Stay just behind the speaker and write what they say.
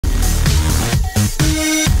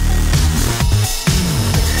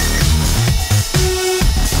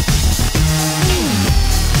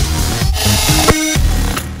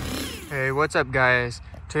What's up guys?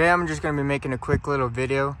 Today I'm just going to be making a quick little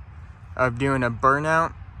video of doing a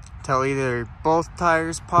burnout till either both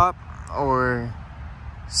tires pop or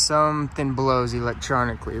something blows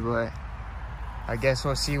electronically, but I guess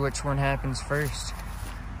we'll see which one happens first.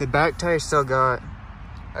 The back tire still got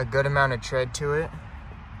a good amount of tread to it,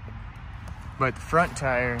 but the front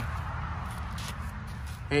tire,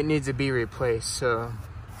 it needs to be replaced. So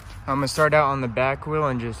I'm going to start out on the back wheel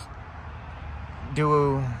and just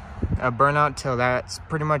do a burnout till that's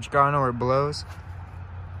pretty much gone or it blows,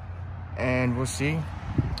 and we'll see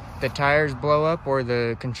the tires blow up or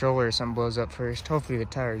the controller or something blows up first. Hopefully the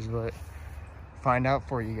tires, but find out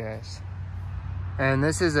for you guys. And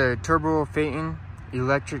this is a Turbowheel phaeton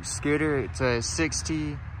electric scooter. It's a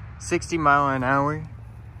 60 mile an hour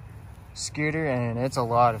scooter, and it's a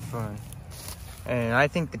lot of fun. And I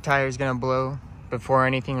think the tire is gonna blow before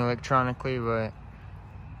anything electronically, but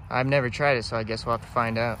I've never tried it, so I guess we'll have to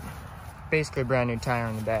find out. Basically a brand new tire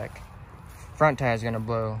on the back. Front tire is gonna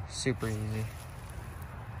blow super easy.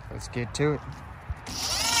 Let's get to it.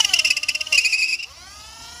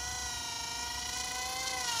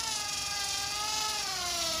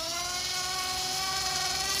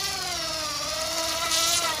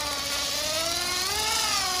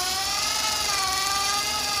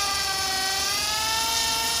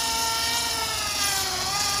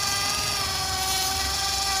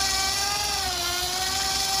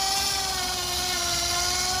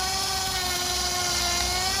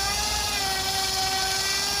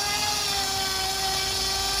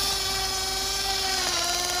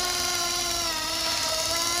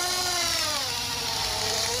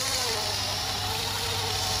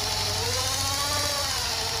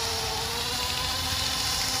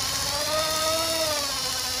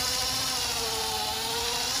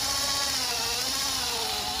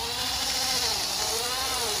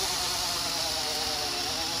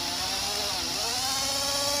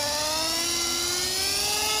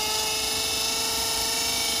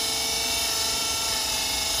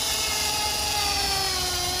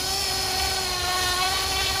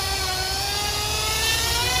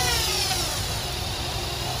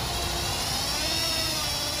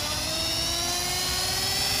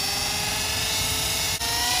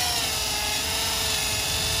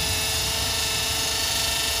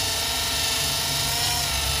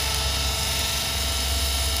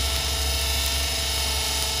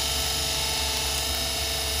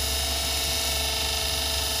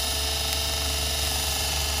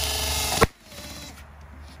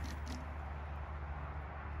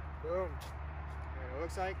 Boom. And it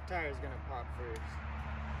looks like the tire's gonna pop first.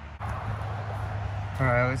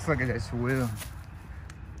 Alright, let's look at this wheel.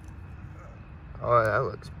 Oh, that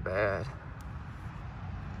looks bad.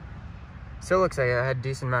 Still looks like it had a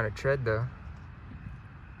decent amount of tread though.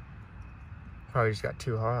 Probably just got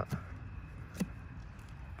too hot.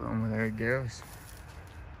 Boom, there it goes.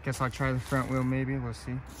 Guess I'll try the front wheel maybe, we'll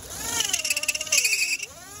see.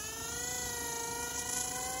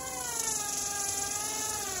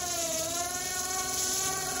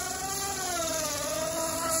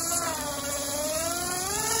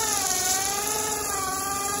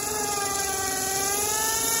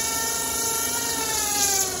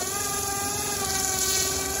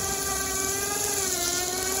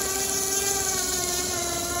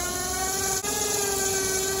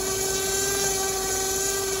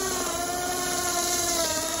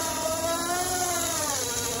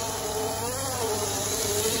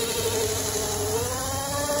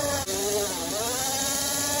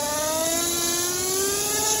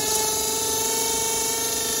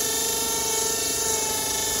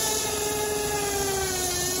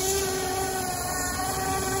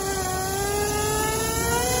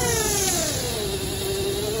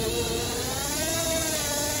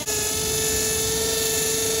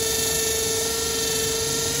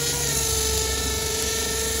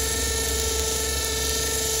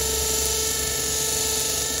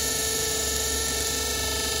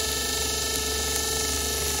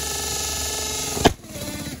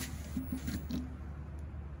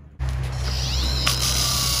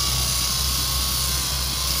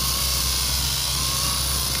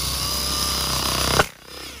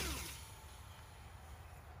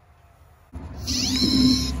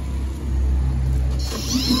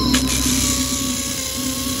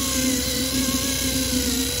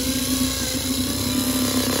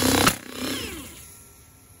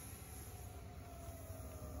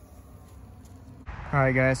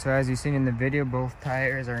 Alright guys, so as you've seen in the video, both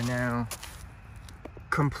tires are now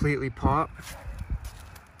completely popped.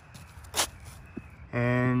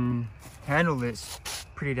 And handled it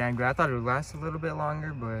pretty dang good. I thought it would last a little bit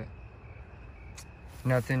longer, but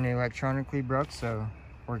nothing electronically broke, so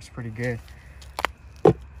works pretty good.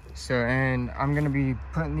 So, and I'm gonna be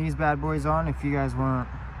putting these bad boys on. If you guys want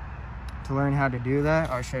to learn how to do that,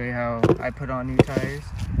 I'll show you how I put on new tires.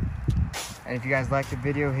 And if you guys like the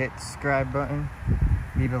video, hit the subscribe button,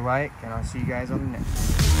 leave a like, and I'll see you guys on the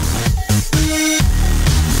next one.